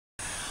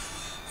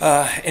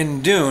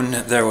In Dune,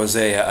 there was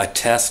a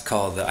test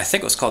called, I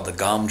think it was called the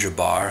Gom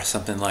Jabbar,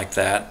 something like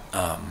that.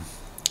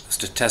 It was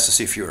to test to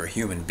see if you were a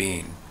human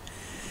being.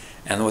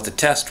 And what the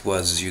test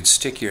was is you'd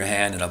stick your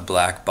hand in a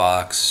black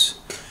box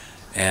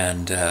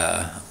and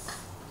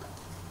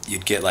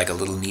you'd get like a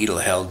little needle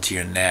held to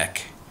your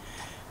neck.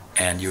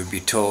 And you would be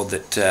told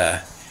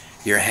that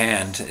your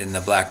hand in the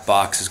black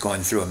box is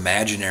going through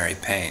imaginary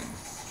pain.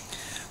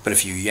 But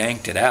if you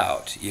yanked it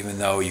out, even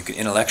though you could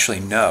intellectually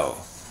know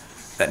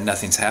that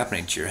nothing's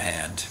happening to your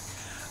hand,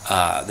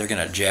 they're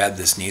going to jab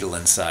this needle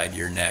inside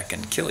your neck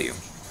and kill you.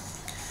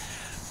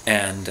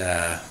 And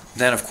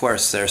then, of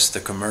course, there's the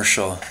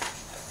commercial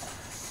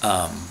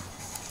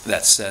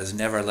that says,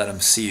 never let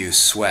them see you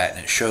sweat.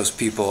 And it shows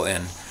people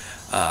in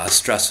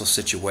stressful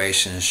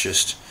situations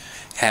just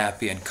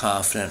happy and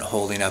confident,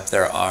 holding up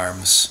their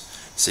arms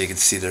so you can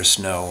see there's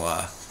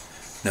no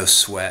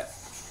sweat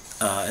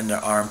in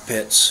their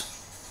armpits.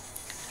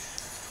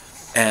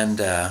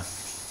 And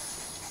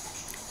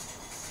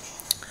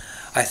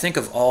I think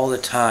of all the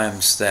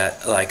times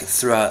that, like,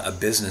 throughout a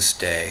business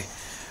day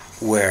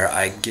where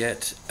I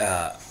get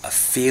a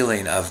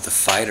feeling of the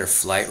fight or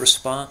flight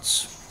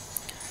response.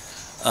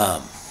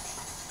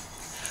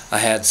 I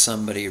had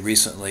somebody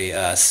recently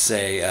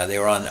say they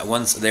were on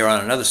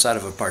another side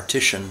of a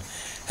partition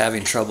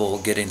having trouble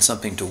getting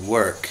something to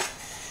work,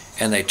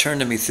 and they turned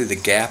to me through the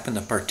gap in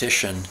the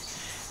partition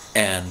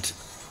and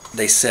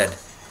they said,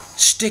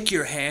 "Stick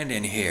your hand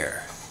in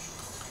here."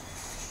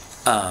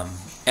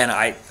 And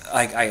I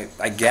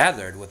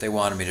gathered what they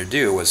wanted me to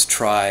do was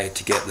try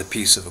to get the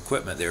piece of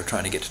equipment they were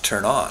trying to get to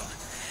turn on.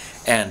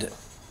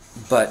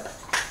 But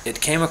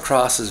it came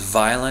across as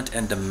violent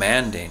and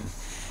demanding,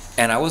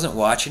 and I wasn't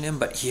watching him,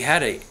 but he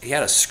had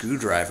a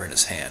screwdriver in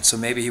his hand, so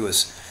maybe he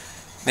was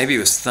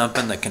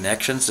thumping the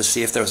connections to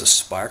see if there was a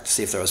spark, to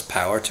see if there was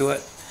power to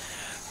it.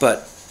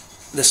 But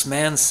this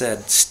man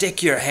said,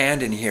 "Stick your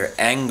hand in here,"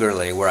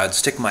 angrily, where I'd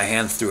stick my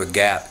hand through a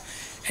gap,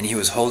 and he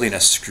was holding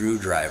a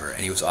screwdriver,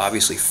 and he was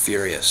obviously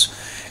furious.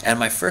 And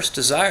my first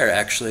desire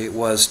actually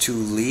was to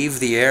leave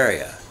the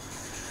area,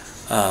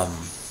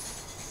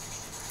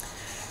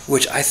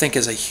 which I think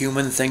is a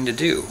human thing to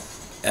do.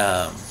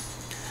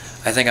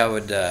 I think I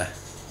would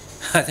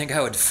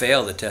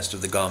fail the test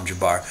of the Gom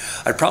Jabbar.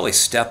 I'd probably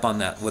step on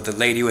that, with the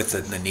lady with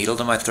the needle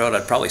to my throat,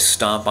 I'd probably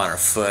stomp on her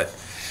foot,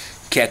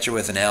 catch her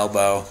with an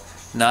elbow,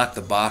 knock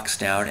the box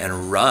down,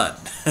 and run.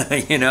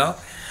 You know?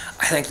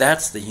 I think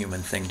that's the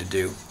human thing to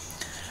do.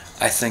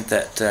 I think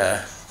that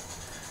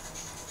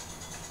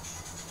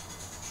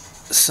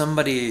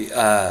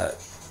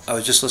I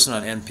was just listening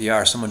on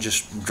NPR, someone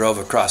just drove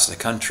across the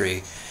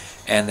country,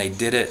 and they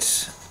did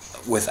it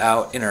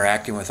without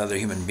interacting with other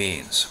human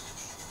beings.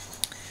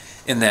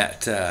 In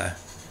that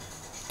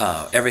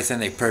everything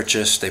they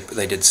purchased,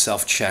 they did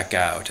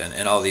self-checkout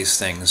and all these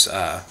things,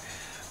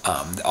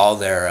 all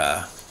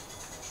their,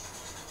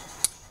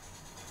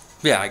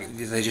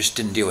 they just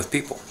didn't deal with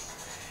people.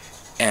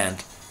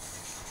 And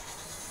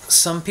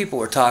some people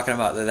were talking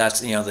about that's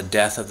the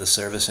death of the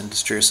service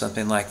industry or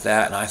something like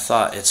that, and I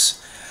thought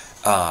it's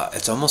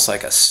almost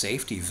like a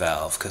safety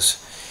valve, because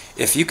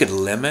if you could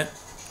limit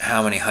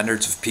how many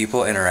hundreds of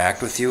people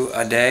interact with you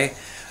a day,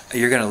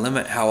 you're going to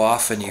limit how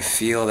often you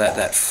feel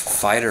that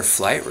fight or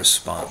flight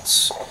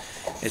response.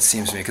 It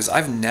seems to me, because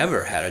I've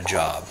never had a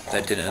job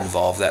that didn't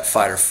involve that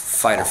fight or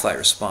flight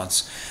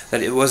response.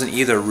 That it wasn't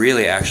either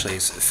really actually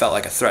felt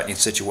like a threatening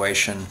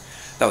situation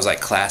that was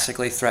like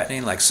classically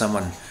threatening, like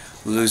someone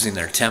losing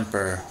their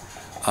temper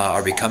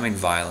or becoming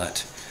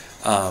violent,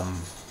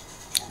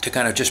 to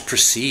kind of just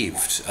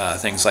perceived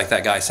things like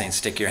that guy saying,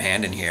 "Stick your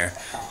hand in here,"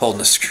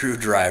 holding a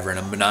screwdriver and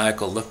a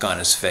maniacal look on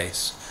his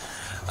face.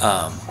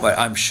 But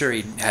I'm sure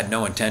he had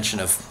no intention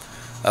of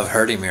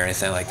hurting me or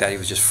anything like that. He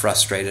was just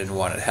frustrated and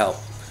wanted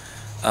help.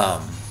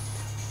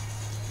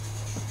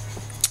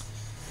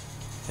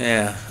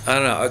 Yeah, I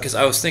don't know, because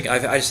I was thinking,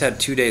 I just had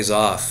 2 days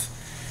off,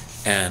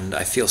 and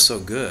I feel so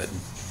good,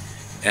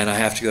 and I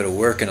have to go to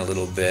work in a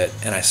little bit,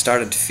 and I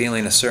started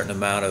feeling a certain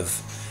amount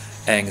of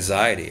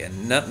anxiety,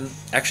 and nothing,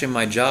 actually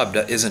my job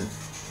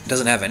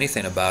doesn't have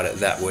anything about it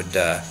that would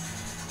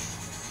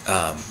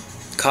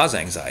cause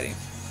anxiety,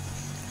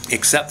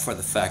 except for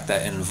the fact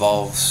that it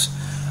involves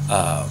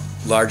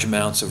large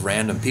amounts of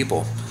random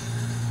people,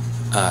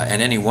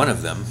 and any one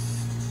of them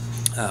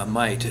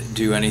might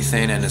do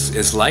anything and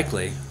is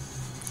likely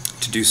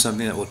to do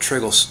something that will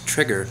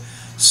trigger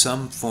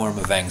some form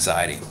of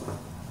anxiety.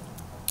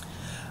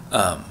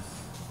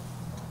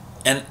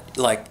 And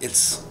like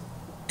it's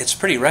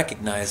pretty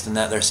recognized in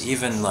that there's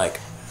even like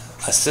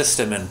a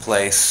system in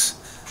place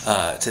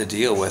to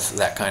deal with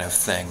that kind of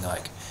thing.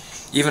 Like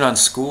even on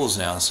schools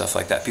now and stuff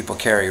like that, people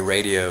carry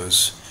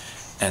radios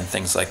and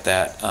things like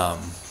that.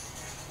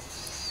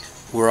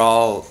 We're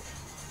all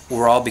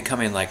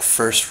becoming like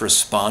first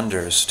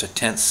responders to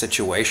tense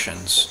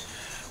situations,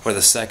 where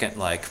the second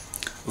like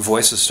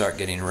voices start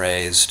getting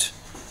raised,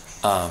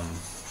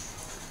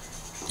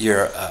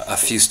 you're a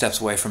few steps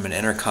away from an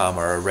intercom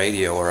or a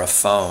radio or a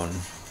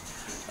phone.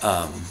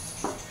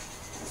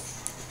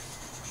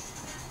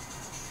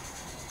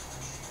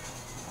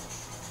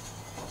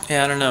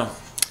 Yeah, I don't know.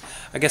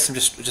 I guess I'm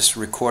just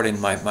recording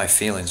my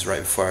feelings right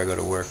before I go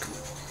to work.